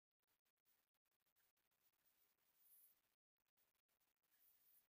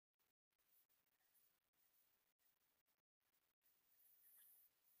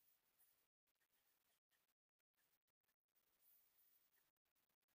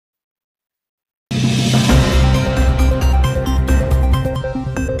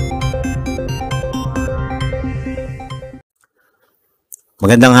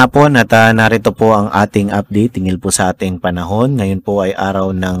Magandang hapon at narito po ang ating update tingil po sa ating panahon. Ngayon po ay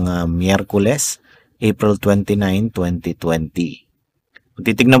araw ng Miyerkules, April 29, 2020. Kung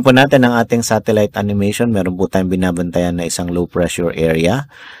titignan po natin ang ating satellite animation, meron po tayong binabantayan na isang low pressure area.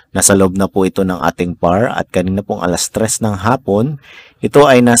 Nasa loob na po ito ng ating PAR at kanina pong alas 3 ng hapon, ito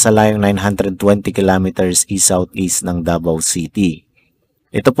ay nasa layong 920 kilometers east-southeast ng Davao City.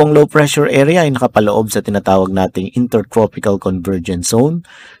 Ito pong low pressure area ay nakapaloob sa tinatawag nating Intertropical Convergence Zone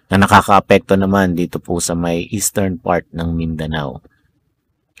na nakakaapekto naman dito po sa may eastern part ng Mindanao.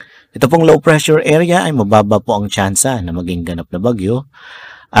 Ito pong low pressure area ay mababa po ang tsansa na maging ganap na bagyo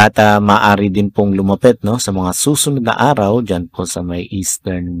at maaari din pong lumapit sa mga susunod na araw dyan po sa may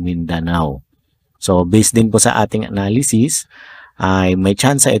eastern Mindanao. So based din po sa ating analysis, ay may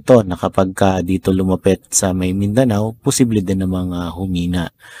tsansa ito na kapag dito lumapit sa may Mindanao, posible din namang humina.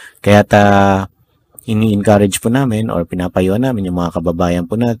 Kaya ini-encourage po namin or pinapayuhan namin yung mga kababayan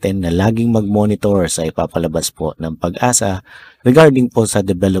po natin na laging mag-monitor sa ipapalabas po ng PAGASA regarding po sa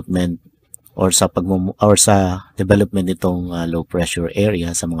development or sa development itong low pressure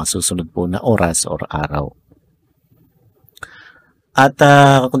area sa mga susunod po na oras or araw. At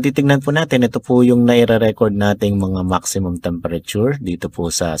kung titignan po natin, ito po yung naire-record nating mga maximum temperature dito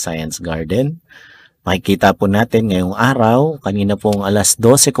po sa Science Garden. Makikita po natin ngayong araw, kanina pong alas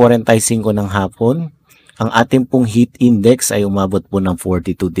 12:45 ng hapon, ang ating pong heat index ay umabot po ng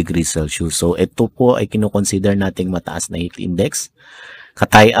 42 degrees Celsius. So ito po ay kinukonsider nating mataas na heat index.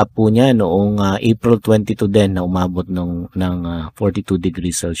 Ka-tie up po niya noong April 22 din na umabot ng 42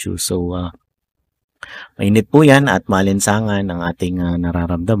 degrees Celsius. So mainit po yan at malinsangan ang ating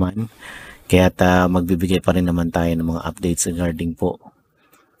nararamdaman. Kaya magbibigay pa rin naman tayo ng mga updates regarding po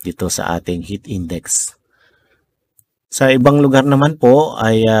dito sa ating heat index. Sa ibang lugar naman po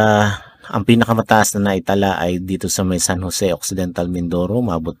ay ang pinakamataas na naitala ay dito sa may San Jose, Occidental Mindoro.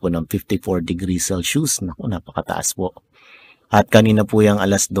 Umabot po ng 54 degrees Celsius. Naku, napakataas po. At kanina po yung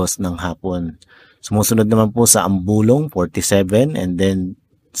alas 2 ng hapon. Sumusunod naman po sa Ambulong, 47, and then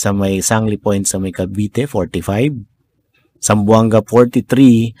sa may Sangli Point sa may Cavite, 45, Zamboanga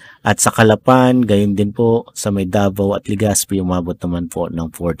 43, at sa Calapan, gayon din po sa may Davao at Legazpi, umabot naman po ng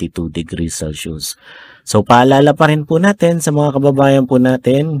 42 degrees Celsius. So paalala pa rin po natin sa mga kababayan po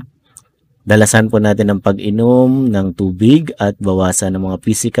natin, dalasan po natin ang pag-inom ng tubig at bawasan ng mga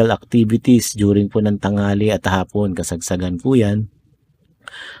physical activities during po ng tanghali at hapon, kasagsagan po yan,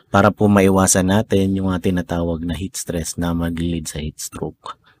 para po maiwasan natin yung mga tinatawag na heat stress na mag-lead sa heat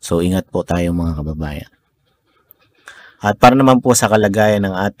stroke. So ingat po tayo mga kababayan. At para naman po sa kalagayan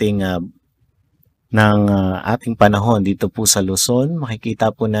ng ating panahon dito po sa Luzon, makikita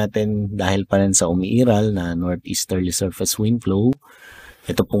po natin dahil pa rin sa umiiral na northeasterly surface wind flow,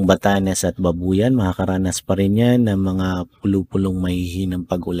 ito pong Batanes at Babuyan, makakaranas pa rin yan ng mga pulupulong mahihinang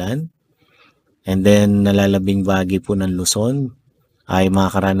pag-ulan. And then nalalabing bahagi po ng Luzon ay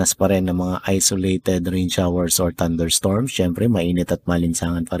makakaranas pa rin ng mga isolated rain showers or thunderstorms. Siyempre, mainit at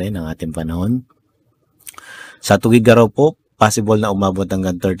malinsangan pa rin ang ating panahon. Sa Tuguegarao po, possible na umabot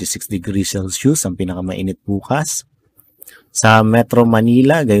hanggang 36 degrees Celsius ang pinakamainit bukas. Sa Metro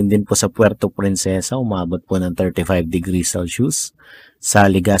Manila, gayon din po sa Puerto Princesa, umabot po ng 35 degrees Celsius. Sa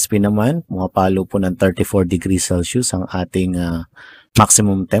Legazpi naman, pumapalo po ng 34 degrees Celsius ang ating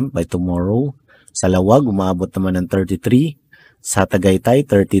maximum temp by tomorrow. Sa Lawag, umabot naman ng 33. Sa Tagaytay,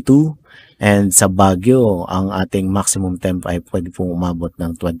 32. And sa Baguio, ang ating maximum temp ay pwede pong umabot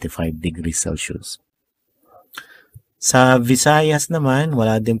ng 25 degrees Celsius. Sa Visayas naman,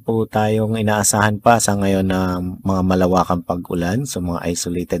 wala din po tayong inaasahan pa sa ngayon na mga malawakang pag-ulan, so mga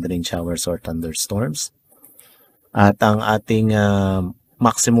isolated rain showers or thunderstorms. At ang ating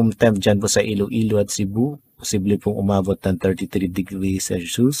maximum temp dyan po sa Iloilo at Cebu, posible pong umabot ng 33 degrees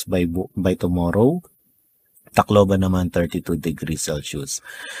Celsius by tomorrow. Tacloban naman 32 degrees Celsius.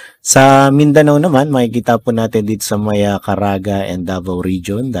 Sa Mindanao naman, makikita po natin dito sa may Caraga and Davao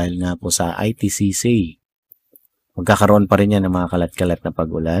region dahil nga po sa ITCC. Magkakaroon pa rin yan ng mga kalat-kalat na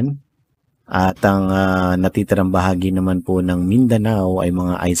pag-ulan. At ang natitirang bahagi naman po ng Mindanao ay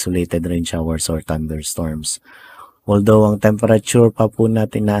mga isolated rain showers or thunderstorms. Although ang temperature pa po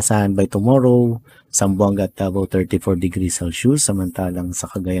natin naasahan by tomorrow, Zamboanga at Davao 34 degrees Celsius, samantalang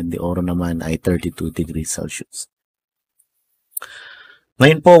sa Cagayan de Oro naman ay 32 degrees Celsius.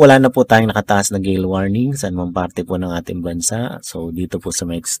 Ngayon po, wala na po tayong nakataas na gale warning sa anumang parte po ng ating bansa. So dito po sa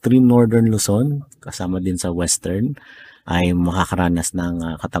may extreme northern Luzon, kasama din sa western, ay makakaranas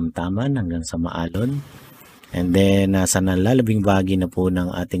ng katamtaman hanggang sa Maalon. And then sa nalalabing bahagi na po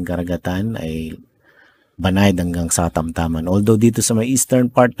ng ating karagatan ay Banayad hanggang sa Tamtaman. Although dito sa may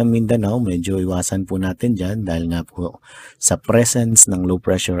eastern part ng Mindanao, medyo iwasan po natin dyan dahil nga po sa presence ng low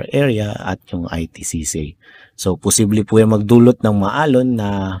pressure area at yung ITCC. So, posible po yung magdulot ng maalon na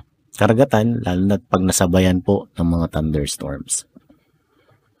karagatan, lalo na pag nasabayan po ng mga thunderstorms.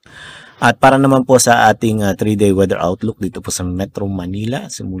 At para naman po sa ating 3-day weather outlook dito po sa Metro Manila,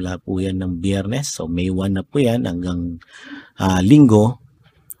 simula po yan ng Biyernes, so May 1 na po yan hanggang Linggo.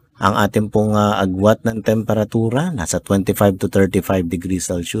 Ang ating pong agwat ng temperatura, nasa 25 to 35 degrees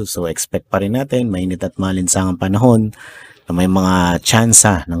Celsius. So expect pa rin natin, mainit at malinsangang panahon na may mga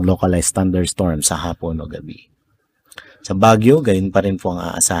tsansa ng localized thunderstorms sa hapon o gabi. Sa Baguio, gayon pa rin po ang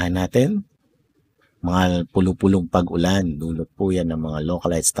aasahan natin. Mga pulupulong pag-ulan, dulot po yan ng mga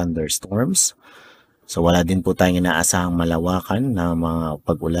localized thunderstorms. So wala din po tayong inaasahang malawakan na mga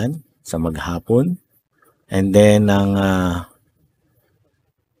pag-ulan sa maghapon. And then ang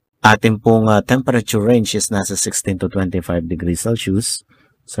ating pong temperature range is nasa 16 to 25 degrees Celsius.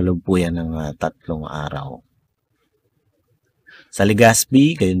 Sa loob po yan ng 3 araw. Sa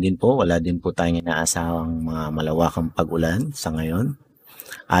Legazpi, gayon din po, wala din po tayong inaasahang mga malawakang pag-ulan sa ngayon.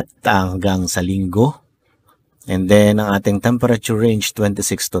 At hanggang sa Linggo. And then, ang ating temperature range,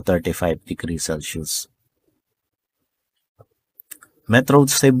 26 to 35 degrees Celsius. Metro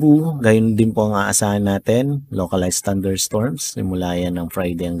Cebu, gayon din po ang aasahan natin. Localized thunderstorms, simula yan ng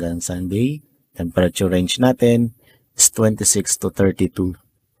Friday hanggang Sunday. Temperature range natin is 26 to 32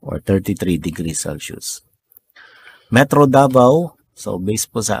 or 33 degrees Celsius. Metro Davao, so based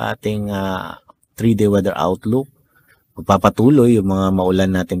po sa ating 3-day weather outlook, magpapatuloy yung mga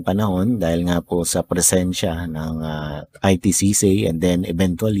maulan nating panahon dahil nga po sa presensya ng ITCC and then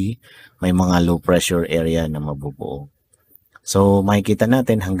eventually may mga low pressure area na mabubuo. So makikita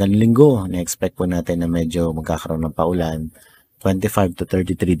natin hanggang Linggo, na-expect po natin na medyo magkakaroon ng paulan, 25 to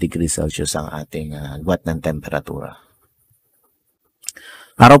 33 degrees Celsius ang ating agwat ng temperatura.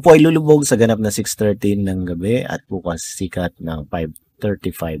 Araw po ay lulubog sa ganap na 6:13 ng gabi at bukas sikat ng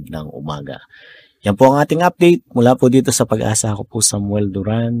 5:35 ng umaga. Yan po ang ating update mula po dito sa Pag-asa. Ako po Samuel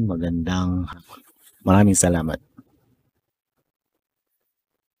Duran. Magandang hapon. Maraming salamat.